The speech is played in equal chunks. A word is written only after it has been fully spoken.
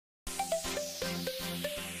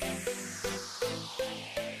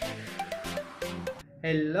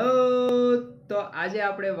Hello, તો આજે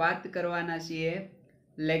આપણે વાત કરવાના છીએ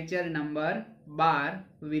લેક્ચર નંબર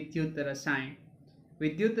 12 વિદ્યુત રસાયણ.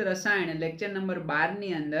 વિદ્યુત રસાયણ લેક્ચર નંબર 12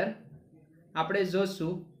 ની અંદર આપણે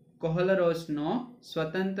જોશું કોહલરોશનો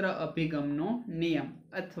સ્વતંત્ર અભિગમનો નિયમ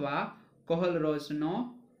અથવા કોહલરોશનો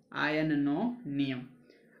આયનનો નિયમ.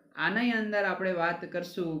 આની અંદર આપણે વાત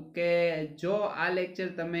કરશું કે જો આ લેક્ચર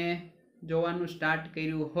તમે જોવાનું સ્ટાર્ટ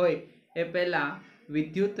કર્યું હોય એ પહેલાં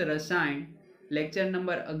વિદ્યુત રસાયણ લેક્ચર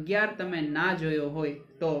નંબર 11 તમે ના જોયો હોય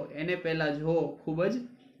તો એને પહેલાં જોવો ખૂબ જ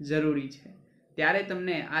જરૂરી છે. ત્યારે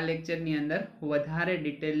તમને આ લેક્ચરની અંદર વધારે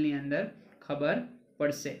ડિટેલની અંદર ખબર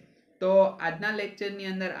પડશે. તો આજના લેક્ચરની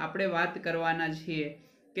અંદર આપણે વાત કરવાના છીએ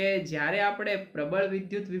કે જ્યારે આપણે પ્રબળ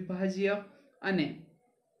વિદ્યુત વિભાજ્ય અને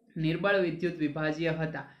નિર્બળ વિદ્યુત વિભાજ્ય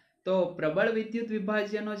હતા તો પ્રબળ વિદ્યુત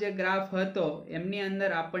વિભાજ્યનો જે ગ્રાફ હતો એમની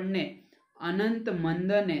અંદર આપણને અનંત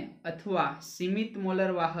મંદને અથવા સીમિત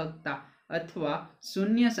મોલર વાહકતા અથવા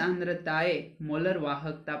શૂન્ય સાંદ્રતાએ મોલર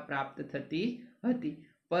વાહકતા પ્રાપ્ત થતી હતી.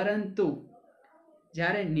 પરંતુ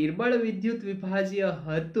જ્યારે નિર્બળ વિદ્યુત વિભાજ્ય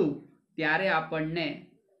હતું ત્યારે આપણને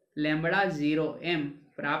λ0m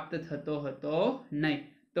પ્રાપ્ત થતો હતો નહીં.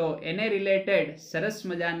 તો એને રિલેટેડ સરસ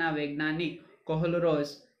મજાના વૈજ્ઞાનિક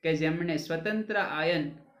કોહલરોશ કે જેમણે સ્વતંત્ર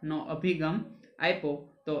આયનનો અભિગમ આપ્યો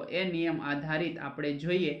તો એ નિયમ આધારિત આપણે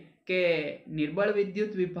જોઈએ કે નિર્બળ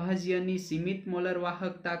વિદ્યુત વિભાજ્યની સીમિત મોલર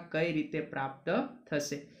વાહકતા કઈ રીતે પ્રાપ્ત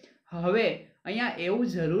થશે. હવે અહીંયા એવું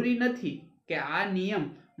જરૂરી નથી કે આ નિયમ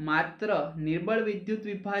માત્ર નિર્બળ વિદ્યુત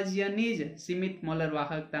વિભાજ્યની જ સીમિત મોલર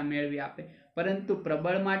વાહકતા મેળવી આપે, પરંતુ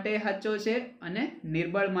પ્રબળ માટે સાચો છે અને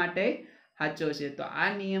નિર્બળ માટે સાચો છે. તો આ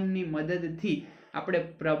નિયમની મદદથી આપણે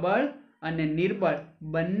પ્રબળ અને નિર્બળ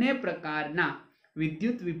બંને પ્રકારના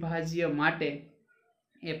વિદ્યુત વિભાજ્ય માટે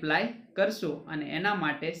એપ્લાય કરશું અને એના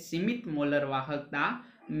માટે સીમિત મોલર વાહકતા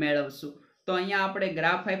મેળવશું. તો અહીંયા આપણે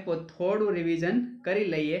ગ્રાફ આપ્યો, થોડું રિવિઝન કરી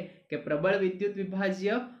લઈએ કે પ્રબળ વિદ્યુત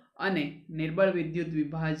વિભાજ્ય અને નિર્બળ વિદ્યુત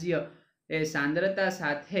વિભાજ્ય એ સાંદ્રતા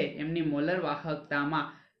સાથે એમની મોલર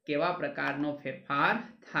વાહકતામાં કેવા પ્રકારનો ફેરફાર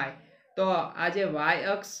થાય. તો આ જે y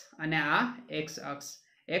અક્ષ અને આ x અક્ષ,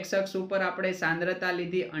 x અક્ષ ઉપર આપણે સાંદ્રતા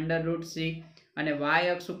લીધી √c અને y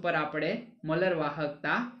અક્ષ ઉપર આપણે મોલર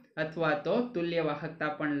વાહકતા અથવા તો તુલ્ય વાહકતા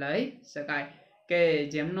પણ લઈ શકાય કે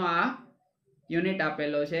જેમનો આ યુનિટ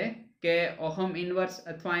આપેલો છે કે ઓહમ ઇન્વર્સ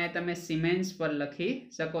અથવા અહીંયા તમે સિમેન્સ પર લખી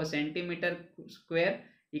શકો, સેન્ટીમીટર સ્ક્વેર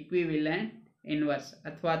ઇક્વિવેલન્ટ ઇન્વર્સ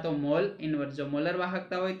અથવા તો મોલ ઇન્વર્સ. જો મોલર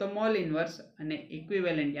વાહકતા હોય તો મોલ ઇન્વર્સ અને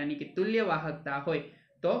ઇક્વિવેલન્ટ યાની કે તુલ્ય વાહકતા હોય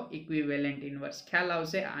તો ઇક્વિવેલન્ટ ઇન્વર્સ. ખ્યાલ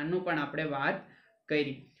આવશે. આનું પણ આપણે વાત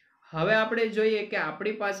કરી. હવે આપણે જોઈએ કે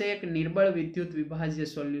આપણી પાસે એક નિર્બળ વિદ્યુત વિભાજ્ય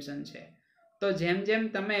સોલ્યુશન છે. તો જેમ જેમ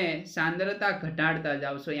તમે સાંદ્રતા ઘટાડતા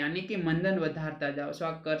જાવશો યાની કે મંદન વધારતા જાવશો,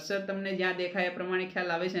 આ કર્સર તમને જ્યાં દેખાય એ પ્રમાણે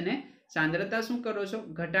ખ્યાલ આવે છે ને, સાંદ્રતા શું કરો છો?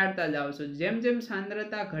 ઘટાડતા જાવશો. જેમ જેમ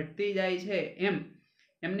સાંદ્રતા ઘટતી જાય છે એમ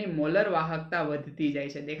એમની મોલર વાહકતા વધતી જાય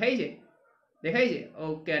છે. દેખાય છે? દેખાય છે?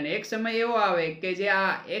 ઓકે. અને એક સમય એવો આવે કે જે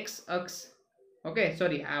આ x અક્ષ આ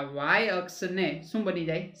y અક્ષને શું બની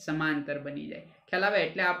જાય? સમાંતર બની જાય. ખ્યાલ આવે?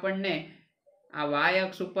 એટલે આપણને આ y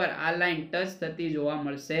અક્ષ ઉપર આ લાઈન ટચ થતી જોવા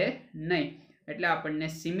મળશે નહીં. એટલે આપણને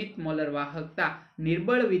સીમિત મોલર વાહકતા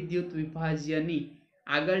નિર્બળ વિદ્યુત વિભાજ્યની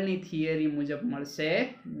આગળની થિયરી મુજબ મળશે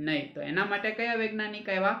નહીં. તો એના માટે કયા વૈજ્ઞાનિક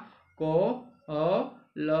આવ્યા?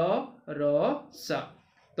 કોહલરોશ.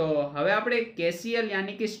 તો હવે આપણે કેસીએલ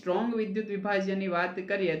યાની કે સ્ટ્રોંગ વિદ્યુત વિભાજ્યની વાત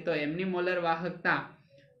કરીએ તો એમની મોલર વાહકતા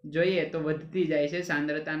જોઈએ તો વધતી જાય છે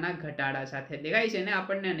સાંદ્રતાના ઘટાડા સાથે. દેખાય છે ને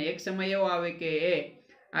આપણને? એક સમય એવો આવે કે એ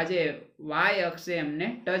આ જે y અક્ષે એમને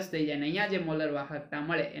ટચ થઈ જાય ને અહીંયા જે મોલર વાહકતા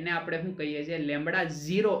મળે એને આપણે શું કહીએ છીએ?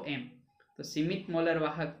 λ0m. તો સીમિત મોલર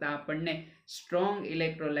વાહકતા આપણને સ્ટ્રોંગ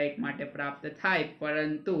ઇલેક્ટ્રોલાઇટ માટે પ્રાપ્ત થાય,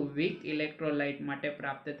 પરંતુ વીક ઇલેક્ટ્રોલાઇટ માટે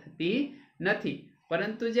પ્રાપ્ત થતી નથી.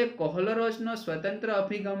 પરંતુ જે કોહલરોશનો સ્વતંત્ર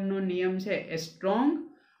અભિગમનો નિયમ છે એ સ્ટ્રોંગ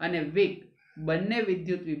અને વીક બંને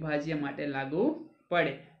વિદ્યુત વિભાજ્ય માટે લાગુ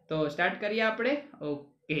પડે. તો સ્ટાર્ટ કરીએ આપણે.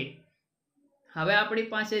 ઓકે. હવે આપણી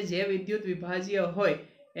પાસે જે વિદ્યુત વિભાજ્ય હોય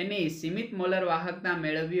એની સીમિત મોલર વાહકતા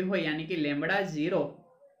મેળવવી હોય યાની કે λ0,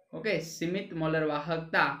 ઓકે, સીમિત મોલર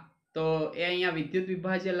વાહકતા, તો એ અહીંયા વિદ્યુત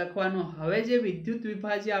વિભાજ્ય લખવાનું. હવે જે વિદ્યુત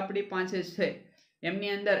વિભાજ્ય આપણી પાસે છે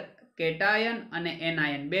એમની અંદર કેટાયન અને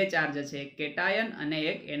એનાયન બે ચાર્જ છે, એક કેટાયન અને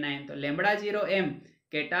એક એનાયન. તો λ0m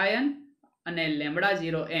કેટાયન અને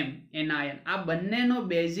λ0m એનાયન, આ બંનેનો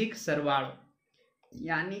બેઝિક સરવાળો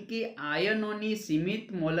યાની કે આયનોની સીમિત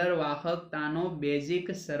મોલર વાહકતાનો બેઝિક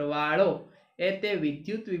સરવાળો એ તે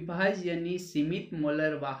વિદ્યુત વિભાજ્યની સીમિત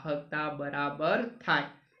મોલર વાહકતા બરાબર થાય.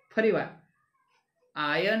 ફરીવાર,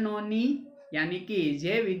 આયનોની યાની કે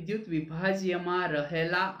જે વિદ્યુત વિભાજ્યમાં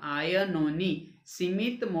રહેલા આયનોની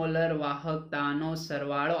સીમિત મોલર વાહકતાનો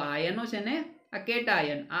સરવાળો, આયનો છે ને આ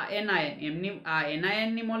કેટાયન, આ એનાયન, એમની આ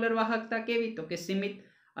એનાયનની મોલર વાહકતા કેવી? તો કે સીમિત,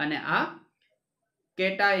 અને આ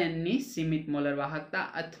કેટાયનની સીમિત મોલર વાહકતા,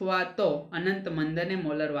 અથવા તો અનંત મંદને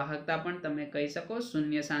મોલર વાહકતા પણ તમે કહી શકો,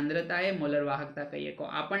 શૂન્ય સાંદ્રતાએ મોલર વાહકતા કહીએ.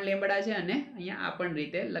 આ પણ લેમ્બડા છે અને અહીંયા આ પણ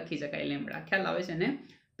રીતે લખી શકાય લેમ્બડા. ખ્યાલ આવે છે ને?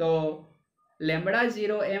 તો લેમ્બડા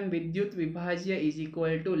 0m વિદ્યુત વિભાજ્ય is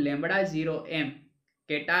equal to lambda 0m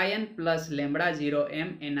cation plus lambda 0m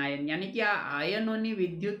anion, યાની કે આ આયનોની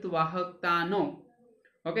વિદ્યુત વાહકતાનો,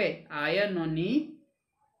 ઓકે, આયનોની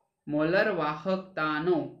મોલર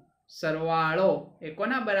વાહકતાનો સરવાળો એ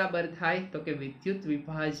કોના બરાબર થાય? તો કે વિદ્યુત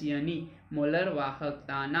વિભાજ્યની મોલર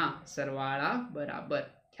વાહકતાના સરવાળા બરાબર.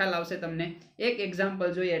 ખ્યાલ આવશે તમને? એક એક્ઝામ્પલ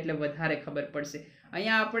જોઈએ એટલે વધારે ખબર પડશે.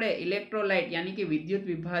 અહીંયા આપણે ઇલેક્ટ્રોલાઇટ યાની કે વિદ્યુત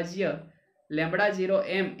વિભાજ્ય લેમ્બડા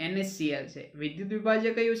 0m NaCl છે. વિદ્યુત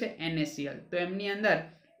વિભાજ્ય કયું છે? NaCl. તો એમની અંદર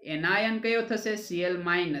એનાયન કયો થશે? Cl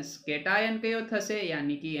minus. કેટાયન કયો થશે?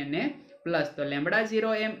 યાની કે Na પ્લસ. તો લેમ્બડા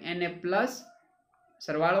 0m Na પ્લસ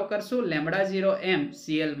સરવાળો કરશું લેમ્બડા 0m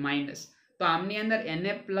Cl માઇનસ. તો આમની અંદર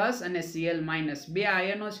Na પ્લસ અને Cl માઇનસ બે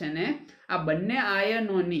આયનો છે ને, આ બંને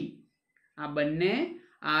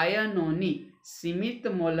આયનોની સીમિત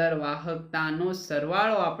મોલર વાહકતાનો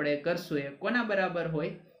સરવાળો આપણે કરશું એ કોના બરાબર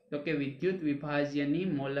હોય? તો કે વિદ્યુત વિભાજ્યની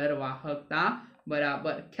મોલર વાહકતા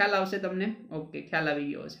બરાબર. ખ્યાલ આવશે તમને? ઓકે, ખ્યાલ આવી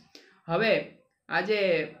ગયો છે. હવે આજે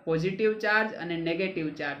પોઝિટિવ ચાર્જ અને નેગેટિવ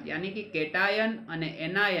ચાર્જ યાની કે કેટાયન અને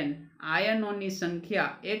એનાયન આયનોની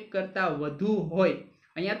સંખ્યા એક કરતા વધુ હોય,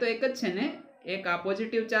 અહીંયા તો એક જ છે ને, એક આ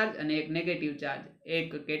પોઝિટિવ ચાર્જ અને એક નેગેટિવ ચાર્જ, એક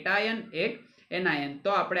કેટાયન એક એનાયન. તો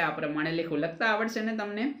આપણે આ પ્રમાણે લખતા આવડશે ને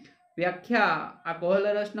તમને? વ્યાખ્યા આ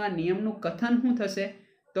કોહલરસના નિયમનું કથન શું થશે?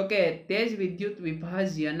 તો કે તેજ વિદ્યુત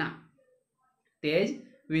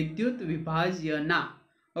વિભાજ્યના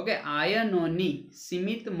ઓકે આયનોની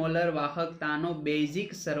સીમિત મોલર વાહકતાનો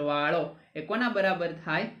બેઝિક સરવાળો એ કોના બરાબર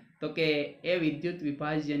થાય? તો કે એ વિદ્યુત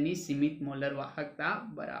વિભાજ્યની સીમિત મોલર વાહકતા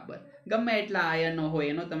બરાબર. ગમે એટલા આયનો હોય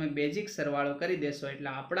એનો તમે બેઝિક સરવાળો કરી દેશો એટલે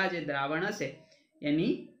આપણા જે દ્રાવણ હશે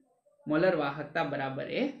એની મોલર વાહકતા બરાબર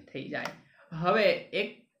એ થઈ જાય. હવે એક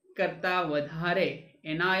કરતા વધારે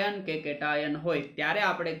એનાયન કે કેટાયન હોય ત્યારે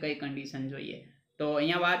આપણે કઈ કન્ડિશન જોઈએ? તો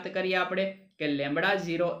અહીંયા વાત કરીએ આપણે કે લેમ્બડા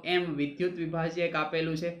 0m વિદ્યુત વિભાજ્ય એક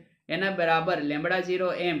આપેલું છે, એના બરાબર lambda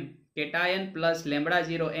 0m cation plus lambda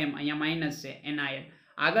 0m અહીંયા માઇનસ છે એનાયન.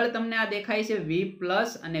 આગળ તમને આ દેખાય છે V પ્લસ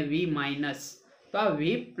અને V માઇનસ. તો આ V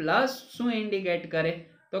પ્લસ શું ઇન્ડિકેટ કરે?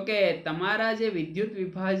 તો કે તમારા જે વિદ્યુત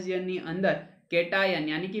વિભાજ્યની અંદર કેટાયન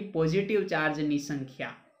યાની કે પોઝિટિવ ચાર્જની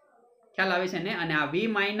સંખ્યા. ખ્યાલ આવે છે ને? અને આ V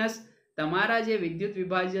માઇનસ તમારા જે વિદ્યુત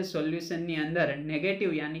વિભાજ્ય સોલ્યુશનની અંદર નેગેટિવ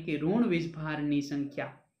યાની કે ઋણ વીજભારની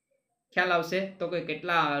સંખ્યા. ખ્યાલ આવશે? તો કે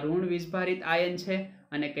કેટલા ઋણ વીજભારિત આયન છે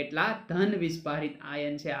અને કેટલા ધન વીજભારિત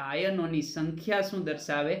આયન છે. આયનોની સંખ્યા શું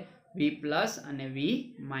દર્શાવે? V પ્લસ અને V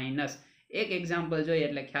માઇનસ. એક એક્ઝામ્પલ જોઈએ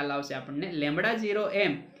એટલે ખ્યાલ આવશે આપણને. Lambda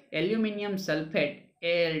 0m aluminium sulphate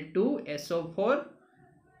Al2SO4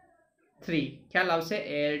 3. ખ્યાલ આવશે?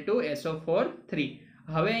 Al2SO4 3.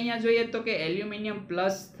 હવે અહીંયા જોઈએ તો કે એલ્યુમિનિયમ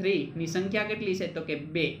પ્લસ 3 ની સંખ્યા કેટલી છે? તો કે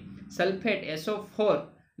 2. સલ્ફેટ SO4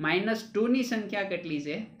 માઇનસ 2 ની સંખ્યા કેટલી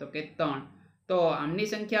છે? તો કે 3. તો આમની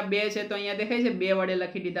સંખ્યા 2 છે તો અહીંયા દેખાય છે 2 વડે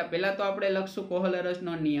લખી દીધા. પહેલા તો આપણે લખશું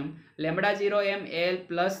કોહલરસનો નિયમ, lambda 0m Al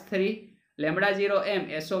plus 3 lambda 0m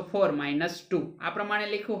SO4 minus 2 આ પ્રમાણે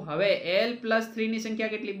લખ્યું. હવે Al પ્લસ 3 ની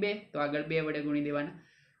સંખ્યા કેટલી? 2. તો આગળ 2 વડે ગુણી દેવાના.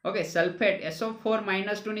 ઓકે, સલ્ફેટ SO4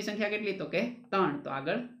 માઇનસ 2 ની સંખ્યા કેટલી? તો કે 3. તો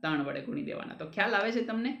આગળ 3 વડે ગુણી દેવાના. તો ખ્યાલ આવે છે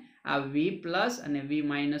તમને? આ V પ્લસ અને V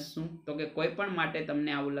માઇનસ શું? તો કે કોઈ પણ માટે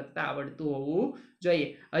તમને આવું લખતા આવડતું હોવું જોઈએ.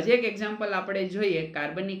 હજી એક એક્ઝામ્પલ આપણે જોઈએ.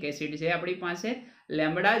 કાર્બનિક એસિડ છે આપણી પાસે,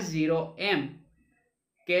 લેમ્બડા 0m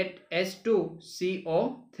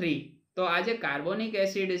H2CO3. તો આ જે કાર્બોનિક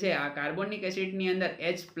એસિડ છે, આ કાર્બોનિક એસિડની અંદર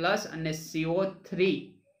H પ્લસ અને CO3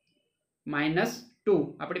 માઇનસ 2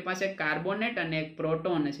 આપણી પાસે કાર્બોનેટ અને એક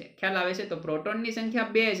પ્રોટોન છે. ખ્યાલ આવે છે? તો પ્રોટોનની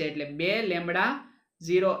સંખ્યા 2 છે એટલે 2 લેમ્બડા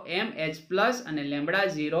 0m H પ્લસ અને લેમ્બડા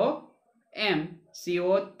 0m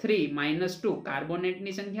CO3 માઇનસ 2.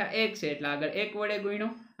 કાર્બોનેટની સંખ્યા 1 છે એટલે આગળ 1 વડે ગુણ્યો,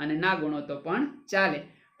 અને ના ગુણો તો પણ ચાલે,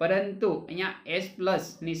 પરંતુ અહીંયા H પ્લસ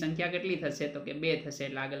ની સંખ્યા કેટલી થશે? તો કે 2 થશે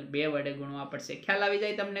એટલે આગળ 2 વડે ગુણવા પડશે. ખ્યાલ આવી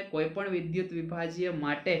જાય તમને? કોઈ પણ વિદ્યુત વિભાજ્ય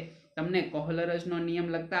માટે તમને કોહલરસનો નિયમ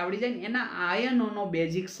લખતા આવડી જાય ને, એના આયનોનો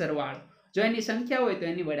બેઝિક સરવાળો જો એની સંખ્યા હોય તો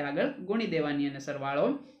એની વડે આગળ ગુણી દેવાની અને સરવાળો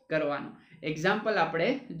કરવાનો. એક્ઝામ્પલ આપણે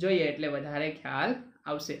જોઈએ એટલે વધારે ખ્યાલ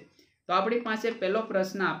આવશે. તો આપણી પાસે પહેલો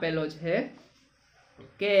પ્રશ્ન આપેલો છે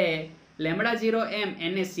કે લેમ્બડા 0m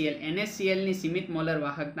NaCl ની સીમિત મોલર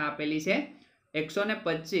વાહકતા આપેલી છે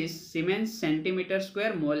 125 siemens centimetre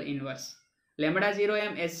square mall inverse. Lambda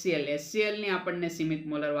 0m HCl ની આપણને સીમિત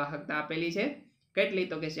મોલર વાહકતા આપેલી છે કેટલી?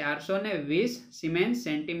 તો કે 420 siemens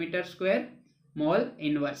centimetre square mall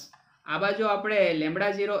inverse. આ બાજુ આપણે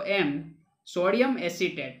λ0m sodium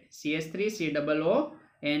acetate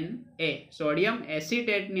CH3COONA sodium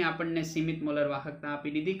એસિટેટની આપણને સીમિત મોલર વાહકતા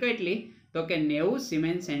આપી દીધી. કેટલી? તો કે 90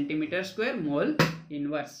 siemens centimetre square mall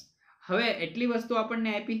inverse. હવે એટલી વસ્તુ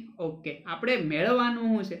આપણને આપી. ઓકે, આપણે મેળવવાનું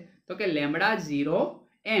શું છે? તો કે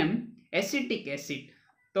λ0m એસિટિક એસિડ.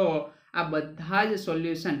 તો આ બધા જ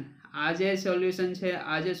સોલ્યુશન, આ જે સોલ્યુશન છે,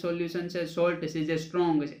 આ જે સોલ્યુશન છે, સોલ્ટ છે જે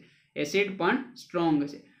સ્ટ્રોંગ છે, એસિડ પણ સ્ટ્રોંગ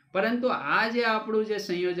છે, પરંતુ આ જે આપણું જે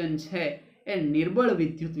સંયોજન છે એ નિર્બળ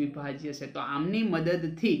વિદ્યુત વિભાજ્ય છે. તો આમની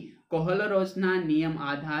મદદથી કોહલરોચના નિયમ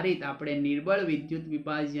આધારિત આપણે નિર્બળ વિદ્યુત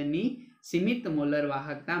વિભાજ્યની સીમિત મોલર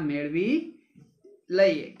વાહકતા મેળવી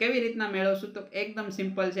લઈએ. કેવી રીતના મેળવશું? તો એકદમ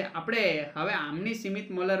સિમ્પલ છે. આપણે હવે આમની સીમિત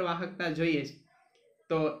મોલર વાહકતા જોઈએ છે.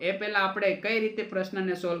 તો એ પહેલા આપણે કઈ રીતે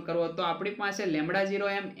પ્રશ્નને સોલ્વ કરવો? તો આપણી પાસે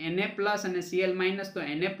λ0m Na+ અને Cl- તો Na+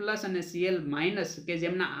 અને Cl- કે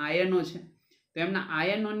જેમના આયનો છે, તો એમના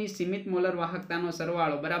આયનોની સીમિત મોલર વાહકતાનો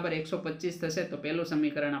સરવાળો બરાબર 125 થશે. તો પહેલું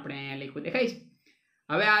સમીકરણ આપણે અહીંયા લખ્યું દેખાય છે.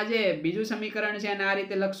 હવે આ જે બીજું સમીકરણ છે એને આ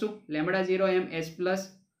રીતે લખશું λ0m H+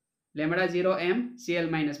 λ0m Cl-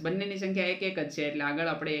 બંનેની સંખ્યા એક જ છે એટલે આગળ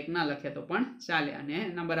આપણે એક ના લખીએ તો પણ ચાલે, અને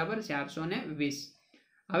એના બરાબર 420.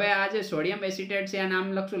 હવે આ જે સોડિયમ એસિટેટ છે એનું નામ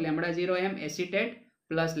લખશું λ0m acetate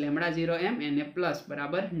plus λ0m Na+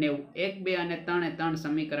 બરાબર 90. 1, 2 અને 3 એ 3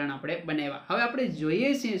 સમીકરણ આપણે બનાવ્યા. હવે આપણે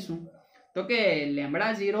જોઈએ છે શું? તો કે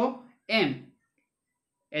λ0m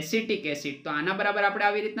એસિટિક એસિડ. તો આના બરાબર આપણે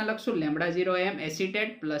આવી રીતના લખશું λ0m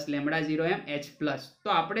acetate plus λ0m H+. તો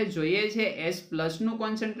આપણે જોઈએ છે H+ નું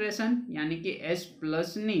કોન્સન્ટ્રેશન, યાની કે H+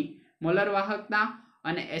 ની મોલર વાહકતા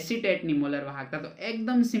અને એસિટેટની મોલર વાહકતા. તો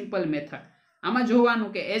એકદમ સિમ્પલ મેથડ. આમાં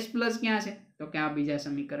જોવાનું કે H+ ક્યાં છે? તો કે આ બીજા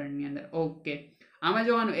સમીકરણની અંદર. ઓકે, આમાં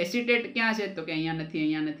જોવાનું એસિટેટ ક્યાં છે? તો કે અહીંયા નથી,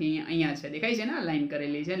 અહીંયા નથી, અહીંયા છે. દેખાય છે ને, આ લાઈન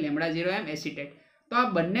કરેલી છે λ0m એસિટેટ. તો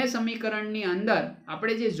આ બંને સમીકરણની અંદર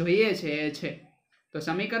આપણે જે જોઈએ છે એ છે. તો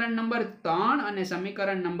સમીકરણ નંબર 3 અને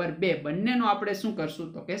સમીકરણ નંબર 2 બંનેનો આપણે શું કરશું?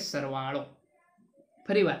 તો કે સરવાળો.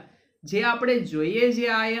 ફરીવાર, જે આપણે જોઈએ જે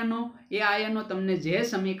આયનો, એ આયનો તમને જે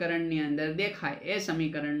સમીકરણની અંદર દેખાય એ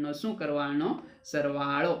સમીકરણનો શું કરવાનો?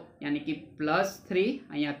 સરવાળો. યાની કે +3,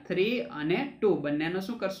 અહીંયા 3 અને 2 બંનેનો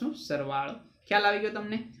શું કરશું? સરવાળો. ખ્યાલ આવી ગયો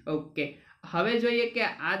તમને? ઓકે, હવે જોઈએ કે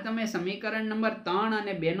આ તમે સમીકરણ નંબર 3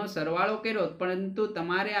 અને 2 નો સરવાળો કર્યો, પરંતુ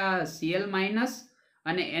તમારે આ Cl-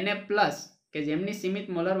 અને Na+ કે જેમની સીમિત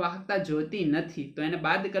મોલર વાહકતા જોતી નથી, તો એને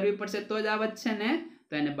બાદ કરવી પડશે તો જ આ વધશે ને.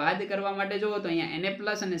 તો એને બાદ કરવા માટે જોવો તો અહીંયા Na+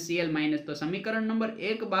 અને Cl-, તો સમીકરણ નંબર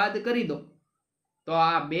 1 બાદ કરી દો તો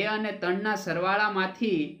આ 2 અને 3 ના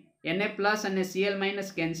સરવાળામાંથી Na+ અને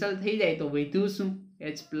Cl- કેન્સલ થઈ જાય તો વધ્યું શું?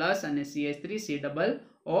 H+ અને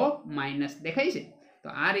CH3COO- દેખાય છે. તો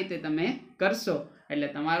આ રીતે તમે કરશો એટલે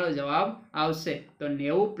તમારો જવાબ આવશે તો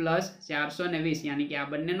 90 + 420, યાની કે આ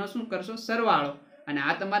બંનેનો શું કરશો? સરવાળો. અને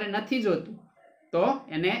આ તમારે નથી જોતું તો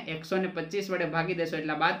એને 125 વડે ભાગી દેશો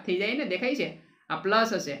એટલે બાદ થઈ જાય ને. દેખાય છે? આ પ્લસ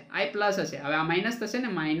હશે, આ પ્લસ હશે, હવે આ માઇનસ થશે ને,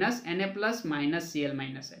 -Na+ -Cl-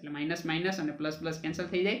 એટલે માઇનસ અને પ્લસ કેન્સલ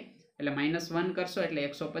થઈ જાય એટલે -1 કરશો એટલે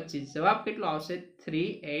 125. જવાબ કેટલો આવશે?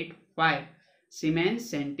 385 siemens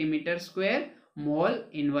centimetre square mall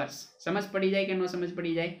inverse. સમજ પડી જાય કે ન સમજ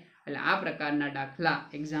પડી જાય? એટલે આ પ્રકારના દાખલા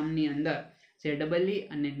એક્ઝામની અંદર JEE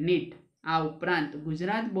અને NEET આ ઉપરાંત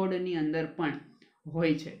ગુજરાત બોર્ડની અંદર પણ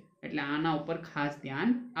હોય છે, એટલે આના ઉપર ખાસ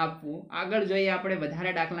ધ્યાન આપવું. આગળ જોઈએ આપણે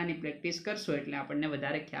વધારે દાખલાની પ્રેક્ટિસ કરશું એટલે આપણને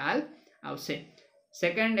વધારે ખ્યાલ આવશે.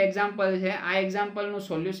 સેકન્ડ એક્ઝામ્પલ છે. આ એક્ઝામ્પલનું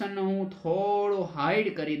સોલ્યુશન હું થોડું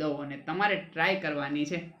હાઈડ કરી દઉં અને તમારે ટ્રાય કરવાની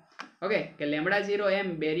છે. ઓકે, કે λ0m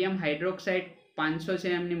બેરિયમ હાઇડ્રોક્સાઇડ 500 છે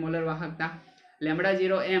એમની મોલર વાહકતા,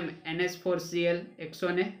 λ0m NH4Cl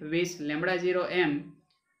 120, λ0m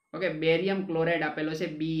okay barium chloride આપેલો છે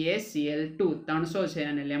BaCl2 300 છે,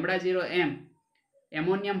 અને λ0m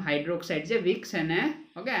એમોનિયમ હાઇડ્રોક્સાઇડ જે વીક છે ને,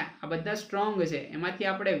 ઓકે આ બધા સ્ટ્રોંગ છે, એમાંથી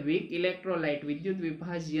આપણે વીક ઇલેક્ટ્રોલાઇટ વિદ્યુત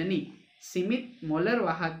વિભાજ્યની સીમિત મોલર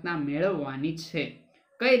વાહકતા મેળવવાની છે.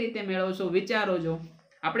 કઈ રીતે મેળવશો વિચારો જો.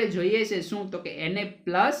 આપણે જોઈએ છે શું? તો કે Na+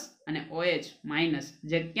 અને OH-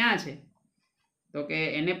 જે ક્યાં છે? તો કે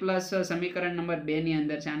Na+ સમીકરણ નંબર 2 ની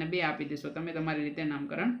અંદર છે. આને 2 આપી દેશો, તમે તમારી રીતે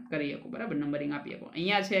નામકરણ કરી શકો, બરાબર, નંબરિંગ આપી શકો.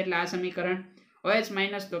 અહીંયા છે એટલે આ સમીકરણ,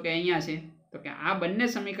 OH- તો કે અહીંયા છે. તો કે આ બંને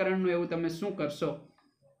સમીકરણનું એવું તમે શું કરશો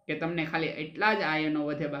કે તમને ખાલી એટલા જ આયનો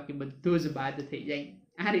વધે, બાકી બધું જ બાદ થઈ જાય.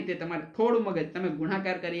 આ રીતે તમારે થોડું મગજ, તમે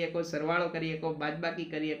ગુણાકાર કરી શકો, સરવાળો કરી શકો, બાદબાકી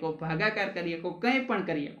કરી શકો, ભાગાકાર કરી શકો, કંઈ પણ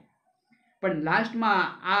કરી શકો, પણ લાસ્ટમાં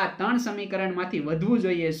આ 3 સમીકરણમાંથી વધવું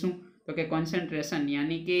જોઈએ શું? તો કે કોન્સન્ટ્રેશન,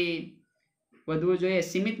 યાની કે વધવું જોઈએ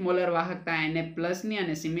સીમિત મોલર વાહકતા Na+ ની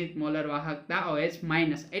અને સીમિત મોલર વાહકતા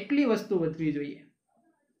OH-, એટલી વસ્તુ વધવી જોઈએ.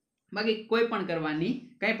 બાકી કોઈ પણ કરવાની,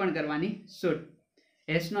 કંઈ પણ કરવાની છૂટ.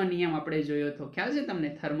 એસ નો નિયમ આપણે જોયો હતો, ખ્યાલ છે તમને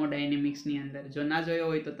થર્મોડાયનેમિક્સ ની અંદર? જો ના જોયો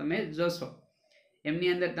હોય તો તમે જોશો.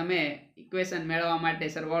 એમની અંદર તમે ઇક્વેશન મેળવવા માટે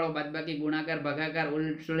સરવાળો, બાદબાકી, ગુણાકાર, ભાગાકાર,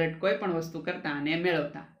 ઉલટ સુલટ કોઈ પણ વસ્તુ કરતા અને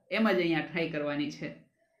મેળવતા, એમ જ અહીંયા ટ્રાય કરવાની છે.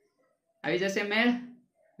 આવી જશે મેળ?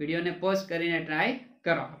 વિડીયોને પોઝ કરીને ટ્રાય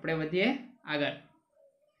કરો. આપણે વધીએ આગળ.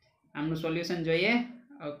 આમનું સોલ્યુશન જોઈએ.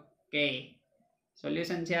 ઓકે,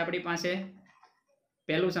 સોલ્યુશન છે આપણી પાસે.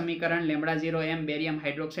 પહેલું સમીકરણ λ0m બેરિયમ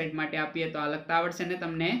હાઇડ્રોક્સાઇડ માટે આપીએ તો આ લખતા આવડશે ને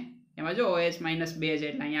તમને? એમાં જો OH - 2 છે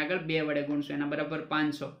એટલે અહીંયા આગળ 2 વડે ગુણશું, એના બરાબર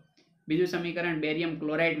 500. બીજું સમીકરણ બેરિયમ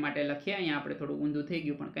ક્લોરાઇડ માટે લખીએ. અહીંયા આપણે થોડું ઊંધું થઈ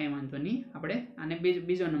ગયું પણ કંઈ વાંધો નહીં. આપણે આને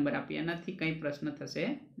બીજો નંબર આપીએ, એનાથી કંઈ પ્રશ્ન થશે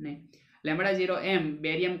નહીં. λ0m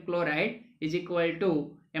barium chloride is equal to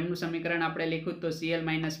એમનું સમીકરણ આપણે લખ્યું તો Cl -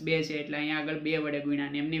 2 છે એટલે અહીંયા આગળ 2 વડે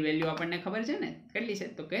ગુણ્યા, એમની વેલ્યુ આપણને ખબર છે ને કેટલી છે?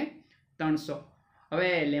 તો કે 300. હવે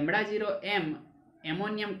λ0m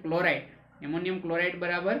એમોનિયમ ક્લોરાઇડ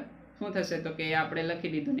બરાબર શું થશે? તો કે આપણે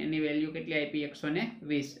લખી દીધું ને, એની વેલ્યુ કેટલી આપી?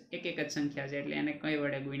 120. એક જ સંખ્યા છે એટલે એને કઈ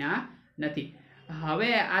વડે ગુણ્યા નથી.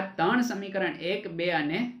 હવે આ 3 સમીકરણ 1, 2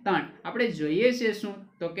 અને 3 આપણે જોઈએ છે શું?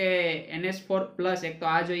 તો કે NH4+ એક તો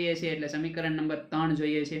આ જોઈએ છે એટલે સમીકરણ નંબર 3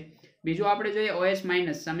 જોઈએ છે. બીજું આપણે જોઈએ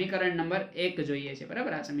OH- સમીકરણ નંબર 1 જોઈએ છે,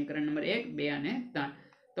 બરાબર? આ સમીકરણ નંબર 1, 2 અને 3.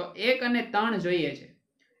 તો 1 અને 3 જોઈએ છે,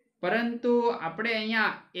 પરંતુ આપણે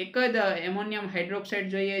અહીંયા એક જ એમોનિયમ હાઇડ્રોક્સાઇડ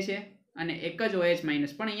જોઈએ છે અને એક જ OH-,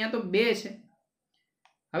 પણ અહીંયા તો 2 છે.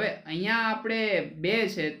 હવે અહીંયા આપણે 2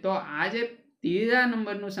 છે તો આ જે ત્રીજા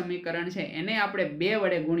નંબરનું સમીકરણ છે એને આપણે 2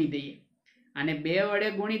 વડે ગુણી દઈએ, આને 2 વડે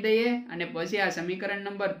ગુણી દઈએ અને પછી આ સમીકરણ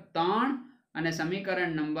નંબર 3 અને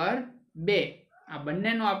સમીકરણ નંબર 2 આ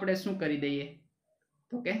બંનેનો આપણે શું કરી દઈએ?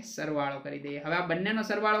 તો કે સરવાળો કરી દઈએ. હવે આ બંનેનો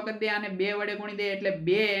સરવાળો કરી દઈએ, આને 2 વડે ગુણી દઈએ એટલે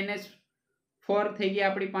 2 NH4 થઈ ગયા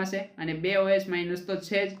આપણી પાસે અને 2 OH- તો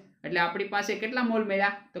છે જ, એટલે આપણી પાસે કેટલા મોલ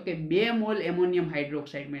મળ્યા? તો કે 2 મોલ એમોનિયમ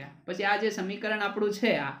હાઇડ્રોક્સાઇડ મળ્યા. પછી આ જે સમીકરણ આપણું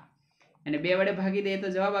છે આ એને 2 વડે ભાગી દઈએ તો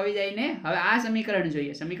જવાબ આવી જાય ને. હવે આ સમીકરણ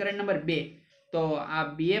જોઈએ, સમીકરણ નંબર 2. તો આ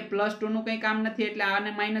Ba+2 નું કંઈ કામ નથી એટલે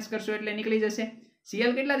આને માઇનસ કરશો એટલે નીકળી જશે.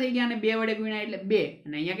 Cl કેટલા થઈ ગયા? અને 2 વડે ગુણ્યા એટલે 2,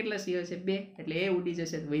 અને અહીંયા કેટલા Cl છે? 2, એટલે એ ઉડી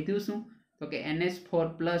જશે. વધ્યું શું? તો કે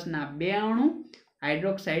NH4+ ના 2 અણુ,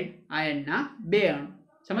 હાઇડ્રોક્સાઇડ આયનના 2 અણુ.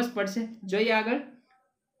 સમજ પડશે? જોઈએ આગળ,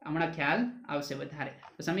 હમણાં ખ્યાલ આવશે વધારે.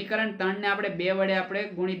 તો સમીકરણ 3 ને આપણે 2 વડે આપણે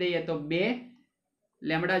ગુણી દઈએ તો 2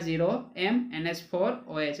 λ0m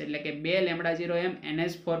NH4OH એટલે કે 2 λ0m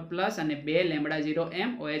NH4+ અને 2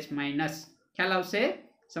 λ0m OH-. ખ્યાલ આવશે?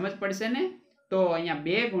 સમજ પડશે ને? તો અહીંયા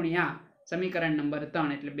 2 ગુણ્યા સમીકરણ નંબર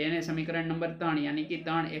 3 એટલે 2 ને સમીકરણ નંબર 3 યાની કે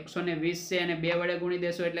 3 120 છે અને 2 વડે ગુણી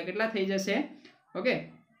દેશો એટલે કેટલા થઈ જશે? ઓકે,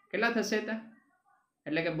 કેટલા થશે?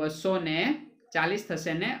 એટલે કે 240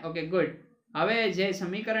 થશે ને. Okay, good. હવે જે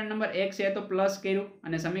સમીકરણ નંબર 1 છે તો પ્લસ કર્યું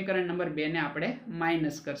અને સમીકરણ નંબર 2 ને આપણે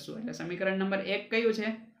માઇનસ કરશું. એટલે સમીકરણ નંબર 1 કયું છે?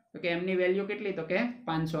 તો કે એમની વેલ્યુ કેટલી? તો કે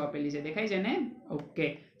 500 આપેલી છે, દેખાય છે ને? ઓકે,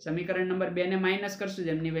 સમીકરણ નંબર 2 ને માઇનસ કરશું,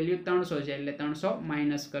 જેમની વેલ્યુ 300 છે એટલે 300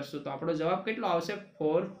 માઇનસ કરશું તો આપણો જવાબ કેટલો આવશે?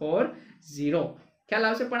 440. ખ્યાલ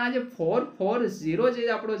આવશે? પણ આ જે 440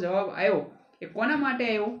 જે આપણો જવાબ આવ્યો એ કોના માટે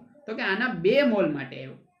આવ્યો? તો કે આના 2 મોલ માટે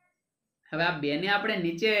આવ્યો. હવે આ 2 ને આપણે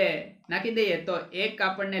નીચે નાખી દઈએ તો એક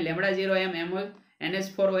આપણને λ0m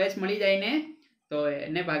NH4OH મળી જાય ને, તો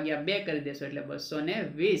એને ભાગ્યા 2 કરી દેશો એટલે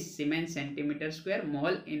 220 સિમેન્ટ સેન્ટીમીટર²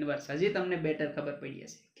 મોલ ઇનવર્સ. હજી તમને બેટર ખબર પડી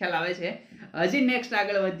હશે. ખ્યાલ આવે છે? હજી નેક્સ્ટ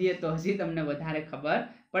આગળ વધીએ તો હજી તમને વધારે ખબર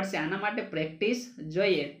પડશે. આના માટે પ્રેક્ટિસ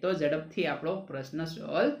જોઈએ તો ઝડપથી આપણો પ્રશ્ન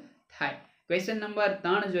સોલ્વ થાય. ક્વેશ્ચન નંબર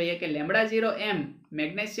 3 જોઈએ કે λ0m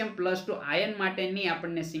મેગ્નેશિયમ +2 આયન માટેની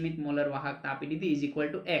આપણને સીમિત મોલર વાહકતા આપી દીધી is equal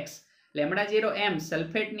to x. λ0m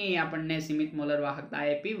સલ્ફેટની આપણને સીમિત મોલર વાહકતા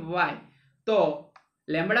આપી y. તો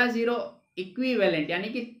λ0 ઇક્વિવેલેન્ટ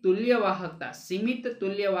યાની કે તુલ્ય વાહકતા, સીમિત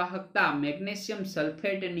તુલ્ય વાહકતા મેગ્નેશિયમ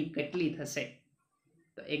સલ્ફેટની કેટલી થશે?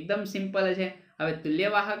 તો એકદમ સિમ્પલ છે. હવે તુલ્ય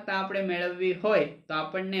વાહકતા આપણે મેળવવી હોય તો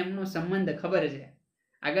આપણને એમનો સંબંધ ખબર છે,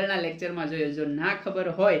 આગળના લેક્ચરમાં જોઈએ. જો ના ખબર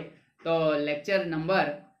હોય તો લેક્ચર નંબર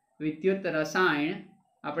વિદ્યુત રસાયણ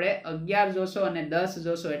આપણે 11 જોશો અને 10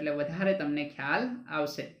 જોશો એટલે વધારે તમને ખ્યાલ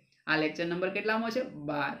આવશે. આ લેક્ચર નંબર કેટલામો છે?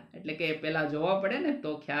 12. એટલે કે પેલા જોવા પડે ને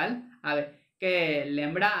તો ખ્યાલ આવે કે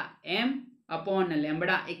λm upon λ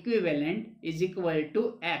equivalent is equal to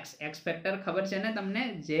x. x factor ખબર છે ને તમને?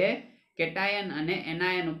 જે કેટાયન અને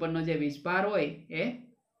એનાયન ઉપરનો જે વીજભાર હોય એ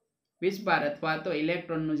વીજભાર અથવા તો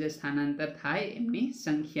ઇલેક્ટ્રોનનું જે સ્થાનાંતર થાય એમની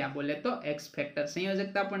સંખ્યા બોલે તો x ફેક્ટર.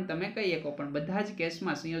 સંયોજકતા પણ તમે કહી શકો પણ બધા જ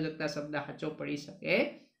કેસમાં સંયોજકતા શબ્દ સાચો પડી શકે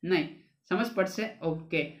નહીં. સમજ પડશે?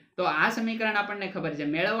 ઓકે, તો આ સમીકરણ આપણને ખબર છે,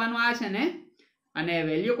 મેળવવાનું આ છે ને. અને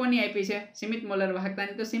વેલ્યુ કોની આપી છે? સીમિત મોલર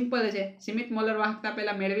વાહકતાની. તો સિમ્પલ છે, સીમિત મોલર વાહકતા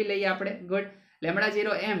પહેલા મેળવી લઈએ આપણે. ગુડ.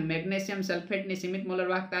 λ0m મેગ્નેશિયમ સલ્ફેટની સીમિત મોલર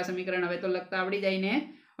વાહકતા સમીકરણ હવે તો લખતા આવડી જાય ને.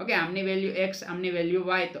 ઓકે, આમની વેલ્યુ x, આમની વેલ્યુ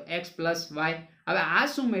y, તો x પ્લસ y. હવે આ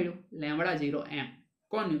શું મળ્યું? Lambda 0m.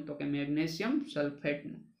 કોનું? તો કે મેગ્નેશિયમ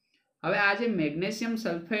સલ્ફેટનું. હવે આ જે મેગ્નેશિયમ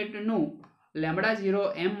સલ્ફેટનું લેમડા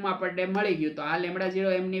 0m આપણને મળી ગયું, તો આ લેમડા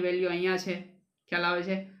 0m ની વેલ્યુ અહીંયા છે, ખ્યાલ આવે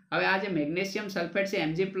છે. હવે આ જે મેગ્નેશિયમ સલ્ફેટ છે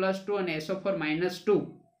Mg+2 અને SO4-2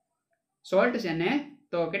 સોલ્ટ છે ને,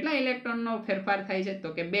 તો કેટલા ઇલેક્ટ્રોનનો ફેરફાર થાય છે? તો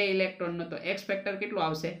કે 2 ઇલેક્ટ્રોનનો. તો x ફેક્ટર કેટલું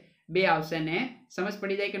આવશે? 2 આવશે ને. સમજ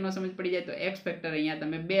પડી જાય કે ન સમજ પડી જાય? તો x ફેક્ટર અહીંયા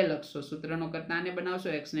તમે 2 લખશો, સૂત્રનો કરતા આને બનાવશો,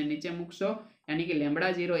 x ને નીચે મૂકશો, યાની કે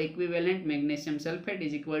lambda 0 equivalent magnesium sulphate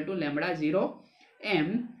is equal to lambda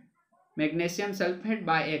 0m magnesium sulphate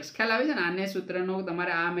by x. ખ્યાલ આવે છે ને? આને સૂત્રનો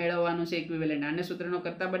તમારે આ મેળવવાનું છે ઇક્વિવેલન્ટ. આને સૂત્રનો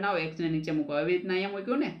કરતા બનાવો, x ને નીચે મૂકો. આવી રીતના અહીંયા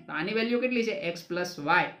મૂક્યું ને, તો આની વેલ્યુ કેટલી છે? x પ્લસ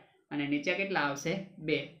y, અને નીચે કેટલા આવશે?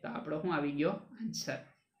 2. તો આપણો શું આવી ગયો? આન્સર.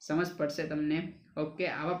 સમજ પડશે તમને? ઓકે,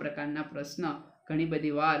 આવા પ્રકારના પ્રશ્ન ઘણી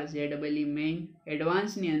બધી વાર JEE મેઇન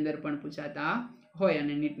એડવાન્સની અંદર પણ પૂછાતા હોય,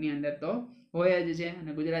 અને નીટની અંદર તો હોય જ છે,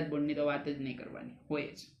 અને ગુજરાત બોર્ડની તો વાત જ નહીં કરવાની, હોય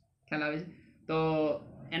જ. ખ્યાલ આવે છે? તો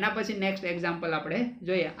એના પછી નેક્સ્ટ એક્ઝામ્પલ આપણે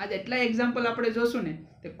જોઈએ. આજ એટલા એક્ઝામ્પલ આપણે જોશું ને,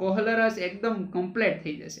 તો કોહલરસ એકદમ કમ્પ્લીટ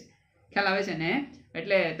થઈ જશે. ખ્યાલ આવે છે ને?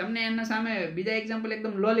 એટલે તમને એના સામે બીજા એક્ઝામ્પલ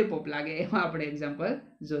એકદમ લોલીપોપ લાગે એવા આપણે એક્ઝામ્પલ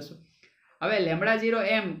જોશું. હવે લેમડા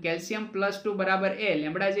 0m કેલ્શિયમ +2 બરાબર a,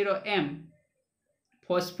 લેમડા 0m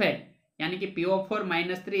ફોસ્ફેટ યાની કે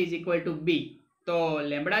PO4-3 is equal to b. તો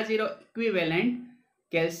લેમડા 0 ઇક્વિવેલન્ટ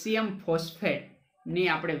કેલ્શિયમ ફોસ્ફેટ ની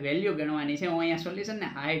આપણે વેલ્યુ ગણવાની છે. હું અહીંયા સોલ્યુશનને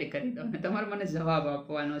હાઇડ કરી દઉં અને તમારે મને જવાબ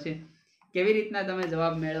આપવાનો છે. કેવી રીતના તમે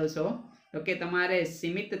જવાબ મેળવશો? તો કે તમારે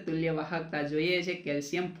સીમિત તુલ્ય વાહકતા જોઈએ છે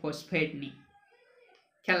કેલ્શિયમ ફોસ્ફેટની.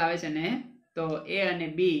 ખ્યાલ આવે છે ને? તો a અને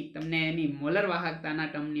b તમને એની મોલર વાહકતાના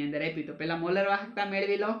ટર્મની અંદર આપી, તો પહેલા મોલર વાહકતા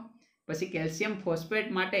મેળવી લો, પછી કેલ્શિયમ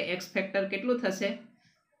ફોસ્ફેટ માટે x ફેક્ટર કેટલું થશે?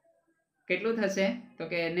 કેટલું થશે? તો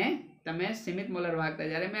કે એને તમે સીમિત મોલર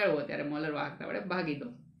વાહકતા જ્યારે મેળવો ત્યારે મોલર વાહકતા વડે ભાગી દો.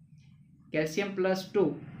 કેલ્શિયમ +2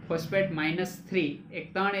 ફોસ્ફેટ -3, એક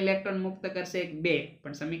 3 ઇલેક્ટ્રોન મુક્ત કરશે, એક 2,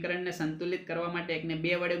 પણ સમીકરણને સંતુલિત કરવા માટે એકને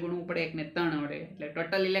 2 વડે ગુણવું પડે, એકને 3 વડે, એટલે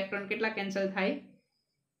ટોટલ ઇલેક્ટ્રોન કેટલા કેન્સલ થાય?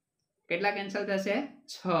 કેટલા કેન્સલ થશે?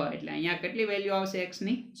 6. એટલે અહીંયા કેટલી વેલ્યુ આવશે x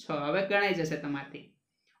ની? 6. હવે ગણાઈ જશે તમારથી.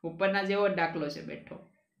 ઉપરના જેવો જ દાખલો છે બેઠો.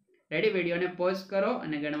 રેડી? વિડીયોને પોઝ કરો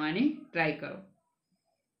અને ગણવાની ટ્રાય કરો.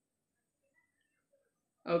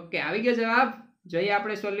 ઓકે, આવી ગયો જવાબ. જોઈએ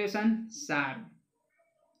આપણે સોલ્યુશન. સારું.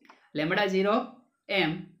 Lambda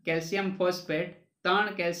 0m calcium phosphate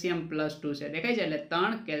 3 calcium +2 છે, દેખાય છે? એટલે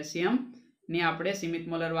 3 કેલ્શિયમ ની આપણે સીમિત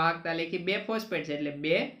મોલર વાહકતા લખી, 2 ફોસ્ફેટ છે એટલે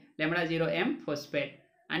 2 લેમડા 0m ફોસ્ફેટ.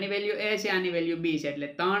 આની વેલ્યુ a છે, આની વેલ્યુ b છે, એટલે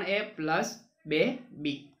 3a + 2b.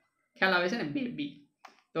 ખ્યાલ આવે છે ને? 2b.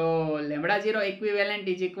 તો lambda 0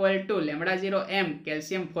 equivalent is equal to lambda 0m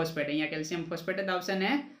calcium phosphate, અહીંયા કેલ્શિયમ ફોસ્ફેટ જ આવશે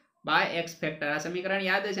ને, બાય x ફેક્ટર. આ સમીકરણ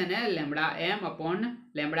યાદ છે ને? Lambda m upon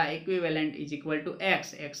lambda equivalent is equal to x.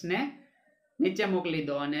 x ને નીચે મોકલી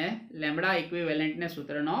દો અને લેમડા ઇક્વિવેલન્ટ ને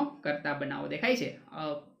સૂત્રનો કરતા બનાવો. દેખાય છે?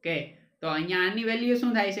 ઓકે, તો અહીંયા આની વેલ્યુ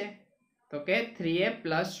શું થાય છે? તો કે 3a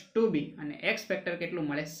 + 2b, અને x ફેક્ટર કેટલું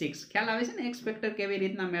મળે? 6. ખ્યાલ આવે છે ને? x ફેક્ટર કેવી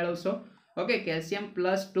રીતના મેળવશો? ઓકે, કેલ્શિયમ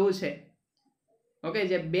 +2 છે. ઓકે,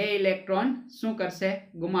 જે 2 ઇલેક્ટ્રોન શું કરશે?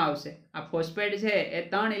 ગુમાવશે. આ ફોસ્ફેટ છે એ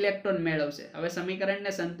 3 ઇલેક્ટ્રોન મેળવશે. હવે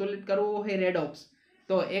સમીકરણને સંતુલિત કરવું હોય રેડોક્સ,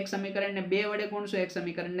 તો એક સમીકરણને 2 વડે ગુણશો, એક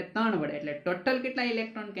સમીકરણને 3 વડે, એટલે ટોટલ કેટલા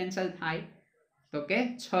ઇલેક્ટ્રોન કેન્સલ થાય? તો કે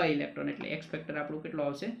 6 ઇલેક્ટ્રોન. એટલે x ફેક્ટર આપણું કેટલું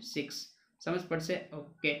આવશે? 6. સમજ પડશે?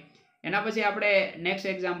 ઓકે, એના પછી આપણે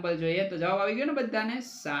નેક્સ્ટ એક્ઝામ્પલ જોઈએ. તો જવાબ આવી ગયો ને બધાને?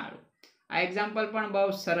 સારું. આ એક્ઝામ્પલ પણ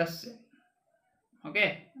બહુ સરસ છે. ઓકે,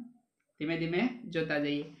 ધીમે ધીમે જોતા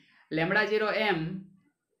જઈએ. લેમડા 0m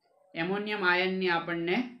એમોનિયમ આયનની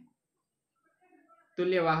આપણને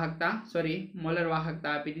તુલ્ય વાહકતા, મોલર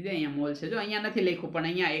વાહકતા આપી દીધી. અહીંયા મોલ છે, જો અહીંયા નથી લખ્યું, પણ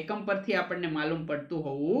અહીંયા એકમ પરથી આપણને માલુમ પડતું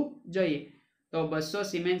હોવું જોઈએ. તો 200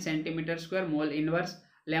 siemens સેન્ટીમીટર² mall inverse.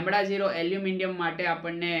 Lambda 0 aluminium માટે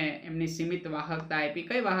આપણને એમની સીમિત વાહકતા આપી.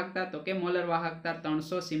 કઈ વાહકતા? તો કે મોલર વાહકતા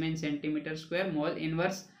 300 સિમેન્સ સેન્ટીમીટર² મોલ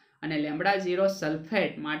ઇન્વર્સ. અને લેમડા 0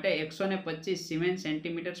 સલ્ફેટ માટે 125 સિમેન્સ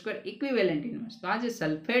સેન્ટીમીટર² ઇક્વિવેલન્ટ ઇન્વર્સ. તો આ જે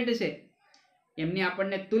સલ્ફેટ છે એમની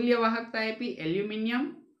આપણને તુલ્ય વાહકતા આપી એલ્યુમિનિયમ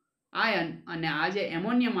આયન, અને આ જે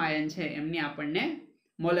એમોનિયમ આયન છે એમની આપણને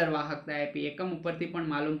મોલર વાહકતા આપી. એકમ ઉપરથી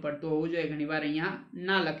પણ માલુમ પડતું હોવું જોઈએ. ઘણીવાર અહીંયા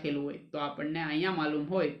ના લખેલું હોય, તો આપણને અહીંયા માલુમ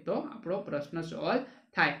હોય તો આપણો પ્રશ્ન સોલ્વ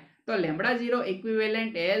થાય. તો લેમડા 0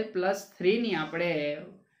 ઇક્વિવેલન્ટ Al+3 ની આપણે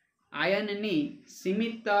આયનની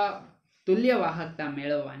સીમિત તુલ્ય વાહકતા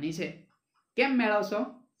મેળવવાની છે. કેમ મેળવશો?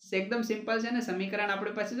 એકદમ સિમ્પલ છે ને? સમીકરણ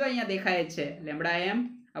આપણી પાસે જો અહીંયા દેખાય જ છે. Lambda m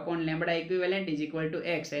upon lambda equivalent is equal to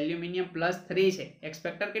x. Aluminium +3 છે. x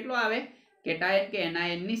ફેક્ટર કેટલો આવે? કેટાયન કે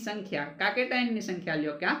એનાયન ની સંખ્યા. કા કેટાયન ની સંખ્યા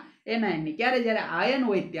લ્યો, ક્યાં એનાયન ની. ક્યારે? જ્યારે આયન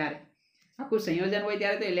હોય ત્યારે, આખું સંયોજન હોય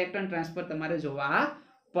ત્યારે તો ઇલેક્ટ્રોન ટ્રાન્સફર તમારે જોવા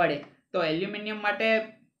પડે. તો એલ્યુમિનિયમ માટે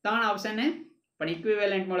 3 આવશે ને, પણ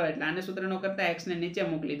ઇક્વિવેલન્ટ મળો એટલે આને સૂત્ર ન કરતા x ને નીચે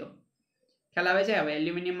મોકલી દો. ખ્યાલ આવે છે? હવે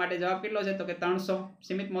એલ્યુમિનિયમ માટે જવાબ કેટલો છે? તો કે 300.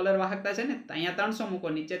 સીમિત મોલર વાહકતા છે ને, તો અહીંયા 300 મૂકો,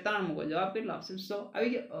 નીચે 3 મૂકો, જવાબ કેટલો આવશે? 100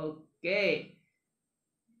 આવી ગયો. ઓકે,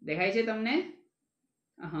 દેખાય છે તમને?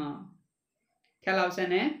 હા, ખ્યાલ આવશે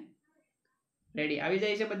ને? રેડી, આવી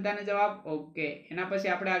જાય છે બધાને જવાબ? ઓકે, એના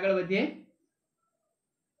પછી આપણે આગળ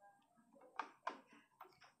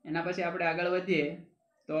વધીએ.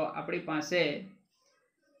 તો આપણી પાસે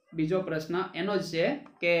બીજો પ્રશ્ન એનો જ છે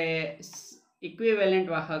કે ઇક્વિવેલન્ટ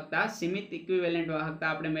વાહકતા, સીમિત ઇક્વિવેલન્ટ વાહકતા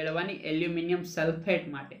આપણે મેળવવાની એલ્યુમિનિયમ સલ્ફેટ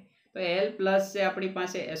માટે. તો L+ છે આપણી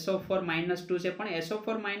પાસે, SO4-2 છે, પણ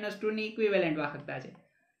SO4-2 ની ઇક્વિવેલન્ટ વાહકતા છે.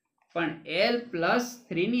 પણ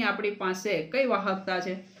L+3 ની આપણી પાસે કઈ વાહકતા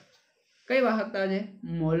છે?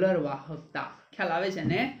 મોલર વાહકતા. ખ્યાલ આવે છે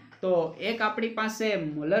ને? તો એક આપણી પાસે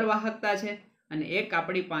મોલર વાહકતા છે અને એક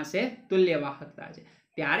આપણી પાસે તુલ્ય વાહકતા છે.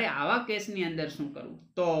 ત્યારે આવા કેસની અંદર શું કરવું?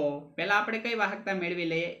 તો પહેલા આપણે કઈ વાહકતા મેળવી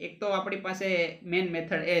લઈએ. એક તો આપણી પાસે મેન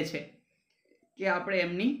મેથડ એ છે કે આપણે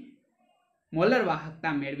એમની મોલર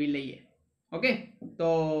વાહકતા મેળવી લઈએ. ઓકે, તો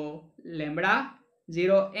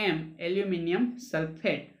λ0m એલ્યુમિનિયમ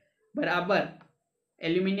સલ્ફેટ બરાબર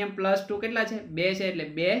એલ્યુમિનિયમ +2 કેટલા છે? 2 છે, એટલે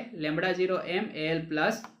 2 λ0m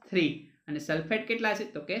Al+3 અને સલ્ફેટ કેટલા છે?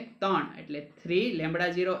 તો કે 3, એટલે 3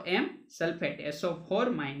 λ0m સલ્ફેટ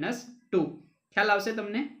SO4-2. ખ્યાલ આવશે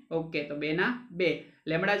તમને? ઓકે, તો 2 ના 2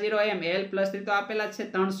 λ0m Al+3 તો આપેલા જ છે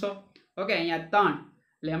 300. ઓકે, અહીંયા 3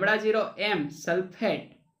 λ0m સલ્ફેટ.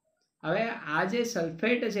 હવે આ જે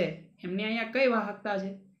સલ્ફેટ છે એમની અહીંયા કઈ વાહકતા છે?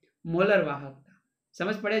 મોલર વાહકતા.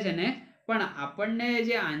 સમજ પડે છે ને? પણ આપણને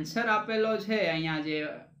જે આન્સર આપેલો છે, અહીંયા જે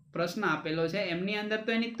પ્રશ્ન આપેલો છે એમની અંદર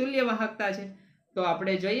તો એની તુલ્ય વાહકતા છે. તો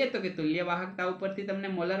આપણે જોઈએ તો કે તુલ્ય વાહકતા ઉપરથી તમને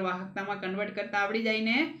મોલર વાહકતામાં કન્વર્ટ કરતા આવડી જાય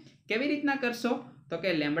ને. કેવી રીતના કરશો? તો કે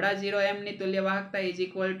λ0m ની તુલ્ય વાહકતા ઇઝ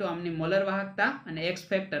ઇક્વલ ટુ આમની મોલર વાહકતા અને x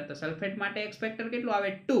ફેક્ટર. તો સલ્ફેટ માટે x ફેક્ટર કેટલું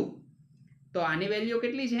આવે? 2. તો આની વેલ્યુ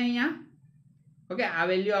કેટલી છે અહીંયા? ઓકે, આ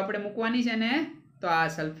વેલ્યુ આપણે મૂકવાની છે ને. તો આ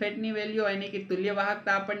સલ્ફેટની વેલ્યુ એની કે તુલ્ય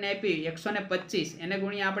વાહકતા આપણને આપી 125, એને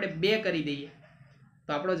ગુણ્યા આપણે 2 કરી દઈએ તો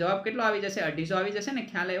આપણો જવાબ કેટલો આવી જશે? 250 આવી જશે ને.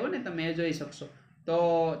 ખ્યાલ આવ્યો ને? તમે જોઈ શકશો. તો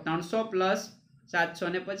 300 +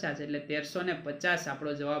 750 એટલે 1350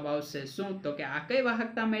 આપણો જવાબ આવશે. શું? તો કે આ કઈ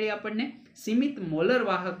વાહકતા મળી આપણને? સીમિત મોલર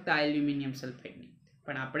વાહકતા એલ્યુમિનિયમ સલ્ફેટની.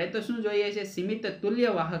 પણ આપણે તો શું જોઈએ છે? સીમિત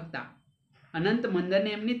તુલ્ય વાહકતા. અનંત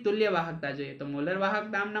મંદને એમની તુલ્ય વાહકતા જોઈએ. તો મોલર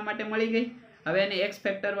વાહકતા આમના માટે મળી ગઈ. હવે એને x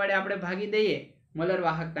ફેક્ટર વડે આપણે ભાગી દઈએ મોલર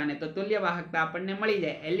વાહકતાને, તો તુલ્ય વાહકતા આપણને મળી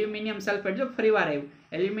જાય. એલ્યુમિનિયમ સલ્ફેટ, જો ફરીવાર આવ્યું,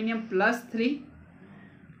 એલ્યુમિનિયમ +3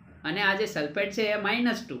 અને આ જે સલ્ફેટ છે એ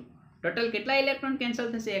 -2. ટોટલ કેટલા ઇલેક્ટ્રોન કેન્સલ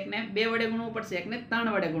થશે? એકને 2 વડે ગુણવું પડશે, એકને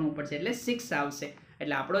 3 વડે ગુણવું પડશે, એટલે 6 આવશે.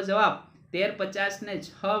 એટલે આપણો જવાબ 1350 ને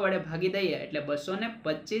 6 વડે ભાગી દઈએ એટલે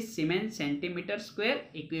 225 siemens centimetre square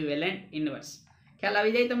equivalent inverse. ખ્યાલ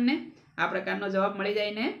આવી જાય તમને? આ પ્રકારનો જવાબ મળી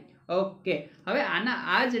જાય ને. ઓકે, હવે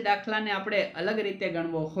આ જ દાખલાને આપણે અલગ રીતે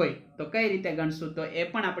ગણવો હોય તો કઈ રીતે ગણશું? તો એ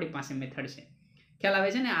પણ આપણી પાસે મેથડ છે. ખ્યાલ આવે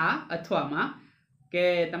છે ને? આ અથવામાં કે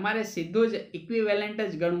તમારે સીધું જ ઇક્વિવેલન્ટ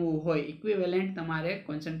જ ગણવું હોય, ઇક્વિવેલન્ટ તમારે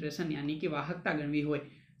કોન્સન્ટ્રેશન યાની કે વાહકતા ગણવી હોય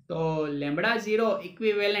તો λ0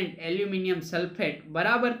 ઇક્વિવેલન્ટ એલ્યુમિનિયમ સલ્ફેટ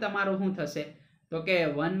બરાબર તમારું શું થશે? તો કે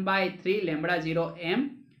 1/3 λ0m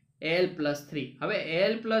Al+3. હવે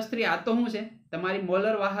Al+3 આ તો શું છે? તમારી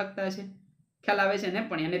મોલર વાહકતા છે. ખ્યાલ આવે છે ને?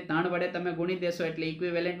 પણ એને 3 વડે તમે ગુણી દેશો એટલે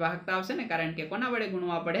ઇક્વિવેલન્ટ વાહકતા આવશે ને. કારણ કે કોના વડે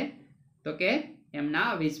ગુણવા પડે? તો કે એમના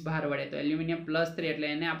વીજભાર વડે. તો એલ્યુમિનિયમ +3 એટલે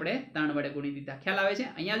એને આપણે 3 વડે ગુણી દીધા. ખ્યાલ આવે છે?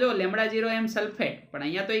 અહીંયા જો λ0m સલ્ફેટ, પણ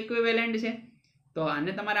અહીંયા તો ઇક્વિવેલન્ટ છે. તો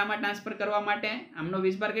આને તમારે આમાં ટ્રાન્સફર કરવા માટે આમનો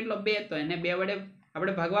વીજભાર કેટલો? 2. તો એને 2 વડે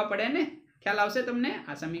આપણે ભાગવા પડે ને. ખ્યાલ આવશે તમને?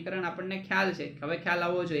 આ સમીકરણ આપણને ખ્યાલ છે. હવે ખ્યાલ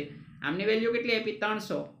આવવો જોઈએ. આમની વેલ્યુ કેટલી આપી?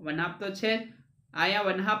 300. 1/2 તો છે, અહીંયા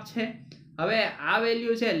 1/2 છે. હવે આ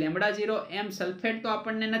વેલ્યુ છે λ0m સલ્ફેટ તો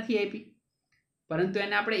આપણને નથી આપી, પરંતુ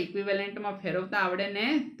એને આપણે ઇક્વિવેલન્ટમાં ફેરવતા આવડે ને.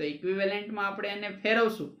 તો ઇક્વિવેલન્ટમાં આપણે એને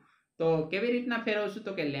ફેરવશું તો કેવી રીતના ફેરવશું?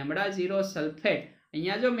 તો કે λ0 સલ્ફેટ,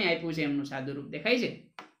 અહીંયા જો મેં આપ્યું છે એમનું સાદું રૂપ દેખાય છે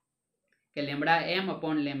કે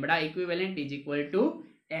λm/λ equivalent is equal to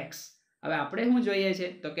x. હવે આપણે શું જોઈએ છે?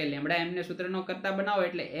 તો કે λm ને સૂત્રનો કરતા બનાવો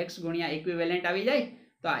એટલે x ગુણ્યા ઇક્વિવેલન્ટ આવી જાય.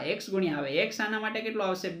 તો આ x ગુણ્યા, હવે x આના માટે કેટલો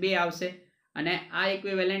આવશે? 2 આવશે. અને આ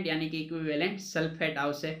ઇક્વિવેલન્ટ યાની કે ઇક્વિવેલન્ટ સલ્ફેટ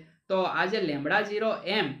આવશે. તો આ જે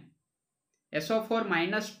λ0m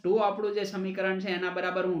SO4-2 આપણું જે સમીકરણ છે એના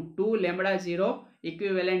બરાબર હું 2 λ0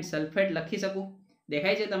 ઇક્વિવેલન્ટ સલ્ફેટ લખી શકું.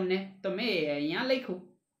 દેખાય છે તમને? તો મેં અહીંયા લખ્યું.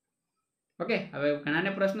 ઓકે, હવે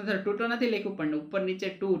ઘણાને પ્રશ્ન થયો 2 તો નથી લખ્યું, પણ ઉપર નીચે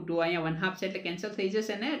 2 અહીંયા 1/2 છે એટલે કેન્સલ થઈ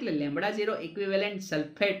જશે ને. એટલે λ0 ઇક્વિવેલન્ટ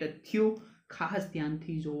સલ્ફેટ થયું. ખાસ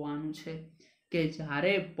ધ્યાનથી જોવાનું છે કે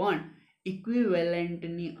જ્યારે પણ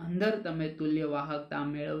ઇક્વિવેલેન્ટની અંદર તમે તુલ્ય વાહકતા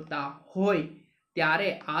મેળવતા હોય ત્યારે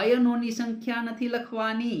આયનોની સંખ્યા નથી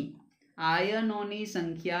લખવાની, આયનોની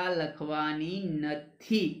સંખ્યા લખવાની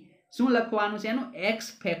નથી. શું લખવાનું છે? એનું એક્સ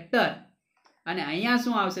ફેક્ટર. અને અહીંયા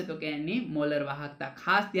શું આવશે તો કે એની મોલર વાહકતા.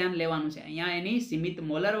 ખાસ ધ્યાન લેવાનું છે, અહીંયા એની સીમિત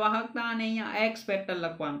મોલર વાહકતા અને અહીંયા એક્સ ફેક્ટર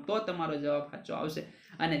લખવાનું, તો તમારો જવાબ સાચો આવશે.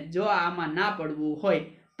 અને જો આમાં ના પડવું હોય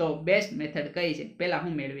તો બેસ્ટ મેથડ કઈ છે? પહેલા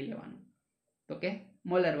હું મેળવી લેવાનું તો કે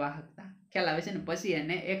મોલર વાહકતા. ખ્યાલ આવે છે ને? પછી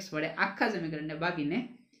એને એક્સ વડે આખા સમીકરણને ભાગીને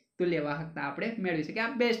તુલ્ય વાહકતા આપણે મેળવી છે કે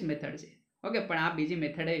આ બેસ્ટ મેથડ છે. ઓકે, પણ આ બીજી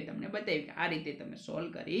મેથડ એ તમને બતાવી કે આ રીતે તમે સોલ્વ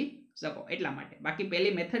કરી શકો એટલા માટે. બાકી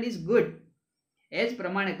પહેલી મેથડ ઇઝ ગુડ, એ જ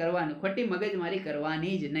પ્રમાણે કરવાનું, ખોટી મગજમારી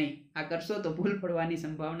કરવાની જ નહીં. આ કરશો તો ભૂલ પડવાની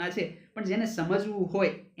સંભાવના છે, પણ જેને સમજવું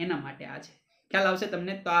હોય એના માટે આ છે. ખ્યાલ આવશે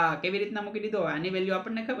તમને? તો આ કેવી રીતના મૂકી દીધો? આની વેલ્યુ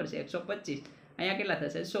આપણને ખબર છે 125, અહીંયા કેટલા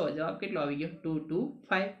થશે 100. જવાબ કેટલો આવી ગયો?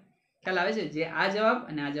 225. ખ્યાલ આવે છે? જે આ જવાબ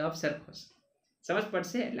અને આ જવાબ સરખો છે. સમજ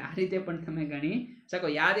પડશે? એટલે આ રીતે પણ તમે ગણી શકો.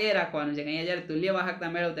 યાદ એ રાખવાનું છે કે અહીંયા જ્યારે તુલ્ય વાહકતા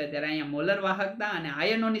મેળવતા ત્યારે અહીંયા મોલર વાહકતા અને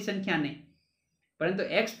આયનોની સંખ્યા નહીં, પરંતુ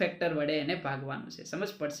એક્સ ફેક્ટર વડે એને ભાગવાનું છે.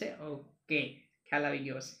 સમજ પડશે? ઓકે, ખ્યાલ આવી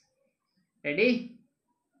ગયો હશે. રેડી?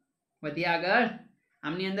 વધીએ આગળ.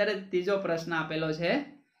 આમની અંદર જ ત્રીજો પ્રશ્ન આપેલો છે.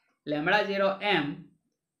 λ0m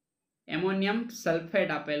એમોનિયમ સલ્ફેટ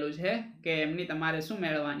આપેલું છે કે એમની તમારે શું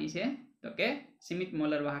મેળવવાની છે તો કે સીમિત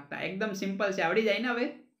મોલર વાહકતા. એકદમ સિમ્પલ છે, આવડી જાય ને? હવે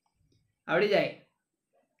આવડી જાય?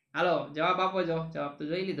 હાલો જવાબ આપો. જો જવાબ તો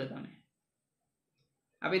જોઈ લીધો તમે,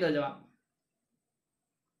 આપી દો જવાબ.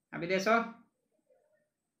 આપી દેશો?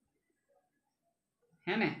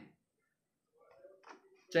 હે ને?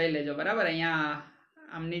 જોઈ લેજો બરાબર. અહીંયા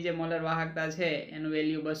આમની જે મોલર વાહકતા છે એનું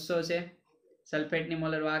વેલ્યુ 200 છે, સલ્ફેટની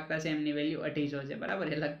મોલર વાહકતા છે એમની વેલ્યુ 800 છે. બરાબર,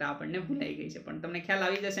 એ લગતા આપણને ભૂલાઈ ગઈ છે, પણ તમને ખ્યાલ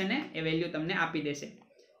આવી જશે ને? એ વેલ્યુ તમને આપી દેશે.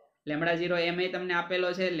 λ0m એ તમને આપેલો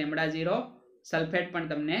છે, λ0 સલ્ફેટ પણ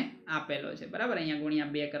તમને આપેલો છે. બરાબર, અહીંયા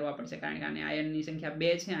ગુણ્યા 2 કરવા પડશે કારણ કે આની આયનની સંખ્યા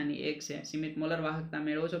 2 છે, આની 1 છે. સીમિત મોલર વાહકતા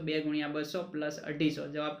મેળવો છો 2 ગુણ્યા 200 પ્લસ 800.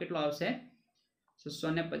 જવાબ કેટલો આવશે?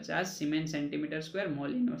 650 cement centimetre square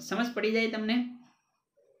mall inverse. સમજ પડી જાય તમને?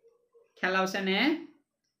 ખ્યાલ આવશે ને?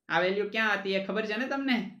 આ વેલ્યુ ક્યાં હતી એ ખબર છે ને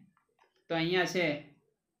તમને? તો અહીંયા છે,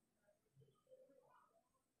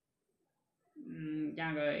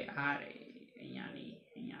 ક્યાં ગઈ? હા રે,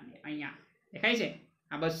 અહીંયા દેખાય છે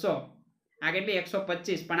આ 200. આ કેટલી?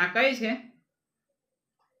 125. પણ આ કઈ છે?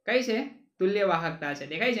 કઈ છે? તુલ્ય વાહકતા છે.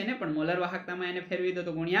 દેખાય છે ને? પણ મોલર વાહકતામાં એને ફેરવી દો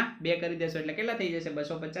તો ગુણ્યા 2 કરી દેશો એટલે કેટલા થઈ જશે?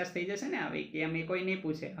 250 થઈ જશે ને? હવે કેમ એ કોઈ નહીં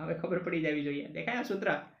પૂછે, હવે ખબર પડી જવી જોઈએ. દેખાય આ સૂત્ર?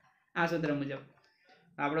 આ સૂત્ર મુજબ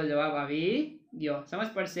આપણો જવાબ આવી ગયો. સમજ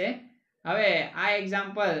પડશે? હવે આ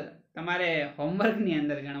એક્ઝામ્પલ તમારે હોમવર્કની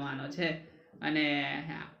અંદર ગણવાનો છે અને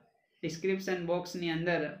ડિસ્ક્રિપ્શન બોક્સની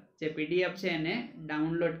અંદર જે PDF છે એને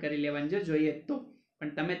ડાઉનલોડ કરી લેવાની જો જોઈએ તો.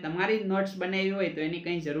 પણ તમે તમારી નોટ્સ બનાવી હોય તો એની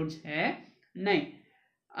કંઈ જરૂર છે નહીં.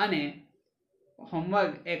 અને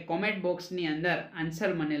હોમવર્ક એ કોમેન્ટ બોક્સની અંદર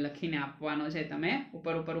આન્સર મને લખીને આપવાનો છે. તમે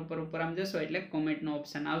ઉપર આમ જશો એટલે કોમેન્ટનો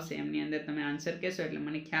ઓપ્શન આવશે, એમની અંદર તમે આન્સર કહેશો એટલે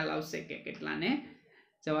મને ખ્યાલ આવશે કે કેટલાને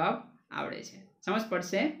જવાબ આવડે છે. સમજ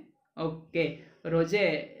પડશે? ઓકે. રોજે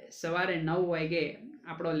સવારે 9 વાગે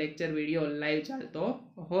આપણો લેક્ચર વિડીયો લાઈવ ચાલતો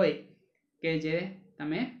હોય કે જે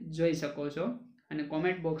તમે જોઈ શકો છો, અને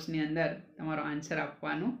કોમેન્ટ બોક્સની અંદર તમારો આન્સર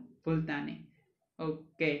આપવાનું ભૂલતા નહીં.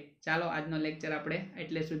 ઓકે, ચાલો આજનો લેક્ચર આપણે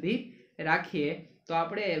એટલે સુધી રાખીએ. તો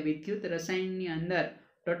આપણે વિદ્યુત રસાયણની અંદર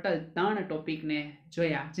ટોટલ 3 ટોપિકને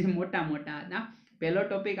જોયા જે મોટા હતા. પહેલો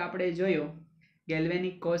ટોપિક આપણે જોયો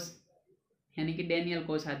ગેલ્વેનિક કોષ, યાની કે ડેનિયલ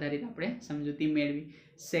કોષ આધારિત આપણે સમજૂતી મેળવી.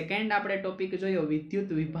 સેકન્ડ આપણે ટોપિક જોયો વિદ્યુત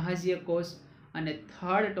વિભાજ્ય કોષ, અને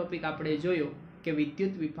થર્ડ ટોપિક આપણે જોયો કે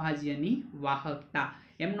વિદ્યુત વિભાજ્યની વાહકતા.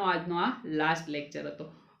 એમનો આજનો આ લાસ્ટ લેક્ચર હતો.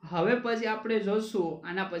 હવે પછી આપણે જોશું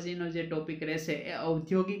આના પછીનો જે ટોપિક રહેશે એ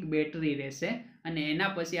ઔદ્યોગિક બેટરી રહેશે, અને એના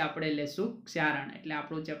પછી આપણે લેશું ક્ષારણ. એટલે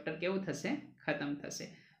આપણું ચેપ્ટર કેવું થશે? ખતમ થશે.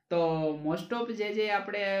 તો મોસ્ટ ઓફ જે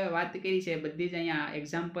આપણે વાત કરી છે બધી જ અહીંયા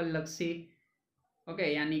એક્ઝામ્પલ લક્ષી, ઓકે,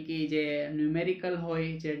 યાની કે જે ન્યુમેરિકલ હોય,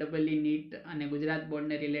 જે NEET અને ગુજરાત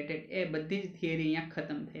બોર્ડને રિલેટેડ, એ બધી જ થિયરી અહીંયા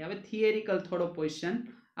ખતમ થઈ. હવે થિયરિકલ થોડો પોઝિશન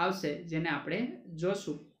આવશે જેને આપણે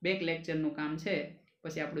જોશું. 2 લેક્ચરનું કામ છે,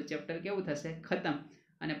 પછી આપણું ચેપ્ટર કેવું થશે? ખતમ.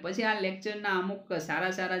 અને પછી આ લેક્ચરના અમુક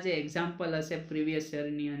સારા જે એક્ઝામ્પલ હશે પ્રીવિયસ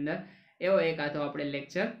યરની અંદર, એવો એક આધો આપણે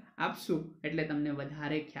લેક્ચર આપશું એટલે તમને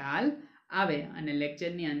વધારે ખ્યાલ આવે અને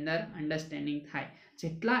લેક્ચરની અંદર અન્ડરસ્ટેન્ડિંગ થાય.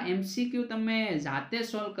 જેટલા MCQ તમે જાતે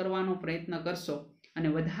સોલ્વ કરવાનો પ્રયત્ન કરશો અને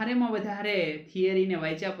વધારેમાં વધારે થિયરીને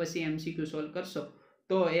વાંચ્યા પછી MCQ સોલ્વ કરશો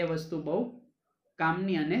તો એ વસ્તુ બહુ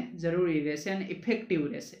કામની અને જરૂરી રહેશે અને ઇફેક્ટિવ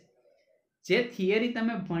રહેશે. જે થિયરી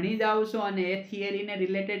તમે ભણી જાઓ છો અને એ થિયરીને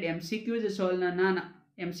રિલેટેડ MCQ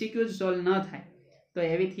સોલ્વ ન થાય તો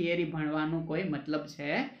એવી થિયરી ભણવાનું કોઈ મતલબ છે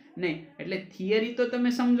નહીં. એટલે થિયરી તો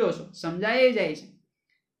તમે સમજો છો, સમજાય જાય છે,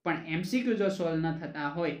 પણ એમસીક્યુ જો સોલ્વ ન થતા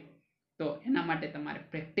હોય તો એના માટે તમારે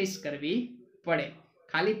પ્રેક્ટિસ કરવી પડે.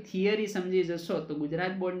 ખાલી થિયરી સમજી જશો તો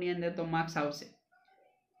ગુજરાત બોર્ડની અંદર તો માર્ક્સ આવશે,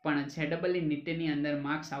 પણ JEE નીટની અંદર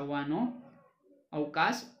માર્ક્સ આવવાનો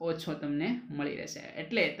અવકાશ ઓછો તમને મળી રહેશે.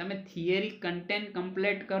 એટલે તમે થિયરી કન્ટેન્ટ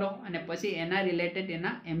કમ્પ્લીટ કરો અને પછી એના રિલેટેડ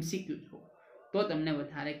એના MCQ જુઓ તો તમને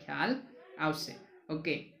વધારે ખ્યાલ આવશે.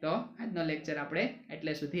 ઓકે, તો આજનો લેક્ચર આપણે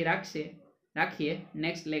એટલે સુધી રાખીએ.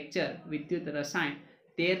 નેક્સ્ટ લેક્ચર વિદ્યુત રસાયણ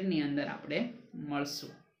 13 ની અંદર આપણે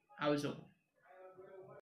મળશું. આવજો.